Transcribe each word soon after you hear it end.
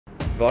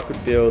If I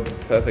could build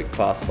the perfect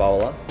fast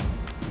bowler,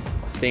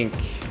 I think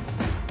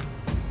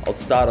I'd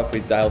start off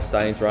with Dale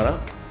Stayne's runner.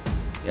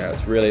 You know,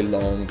 it's really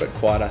long but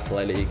quite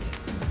athletic,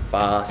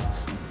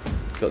 fast.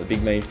 He's got the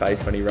big mean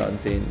face when he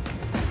runs in.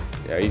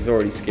 You know, he's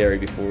already scary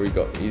before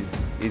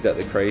he's at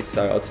the crease.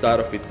 So I'd start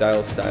off with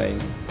Dale Stayne.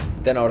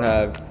 Then I'd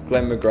have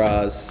Glenn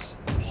McGrath's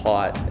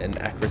height and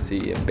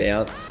accuracy and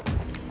bounce.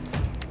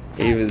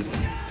 He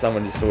was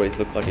someone just always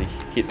looked like he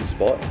hit the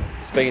spot.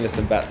 Speaking to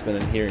some batsmen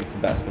and hearing some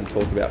batsmen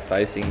talk about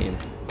facing him,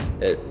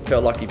 it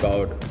felt like he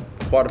bowled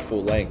quite a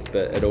full length,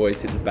 but it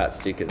always hit the bat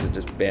stick as it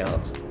just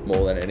bounced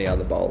more than any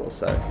other bowler.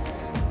 So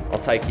I'll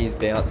take his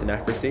bounce and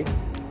accuracy.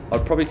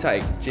 I'd probably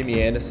take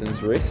Jimmy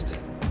Anderson's wrist.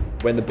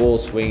 When the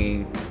ball's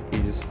swinging,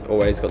 he's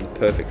always got the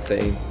perfect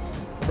seam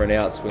for an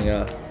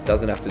outswinger.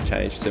 Doesn't have to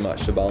change too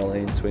much to bowl an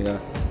in-swinger.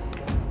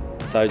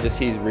 So just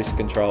his wrist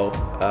control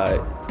I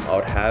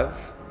would have.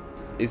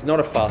 He's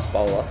not a fast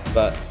bowler,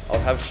 but I'll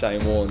have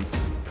Shane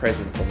Warne's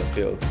presence on the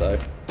field. So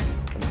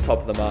on the top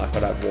of the mark,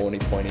 I'd have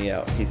Warney pointing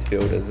out his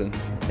fielders and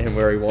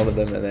where he wanted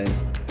them, and then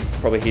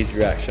probably his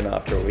reaction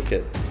after a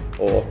wicket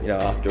or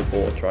after a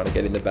ball trying to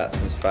get in the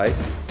batsman's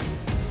face.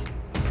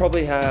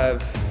 Probably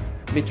have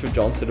Mitchell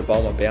Johnson to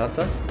bowl my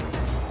bouncer.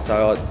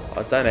 So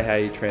I don't know how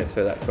you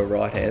transfer that to a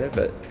right-hander,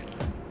 but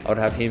I'd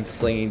have him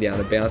slinging down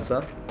a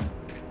bouncer.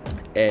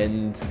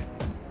 And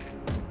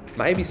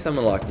maybe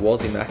someone like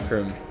Wasim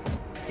Akram,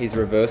 his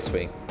reverse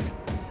swing.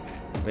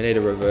 We need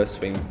a reverse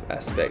swing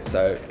aspect,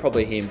 so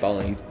probably him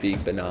bowling his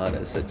big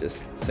bananas that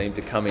just seem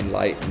to come in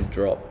late and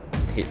drop,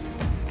 hit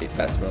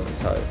batsmen on the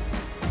toe.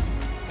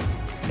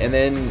 And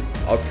then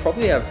I'd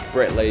probably have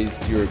Brett Lee's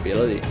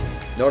durability,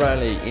 not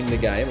only in the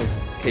game of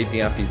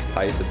keeping up his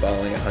pace of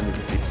bowling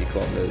 150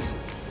 kilometres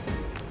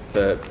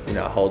for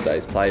a whole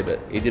day's play, but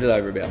he did it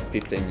over about a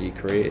 15-year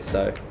career.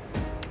 So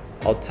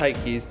I'll take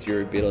his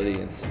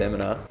durability and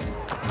stamina.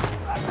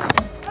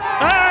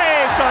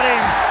 Got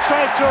him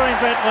straight through him,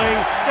 Brett Lee.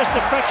 Just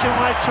a fraction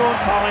late, Sean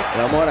Polling.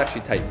 And I might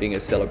actually take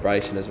Binger's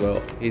celebration as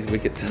well, his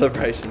wicket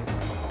celebrations.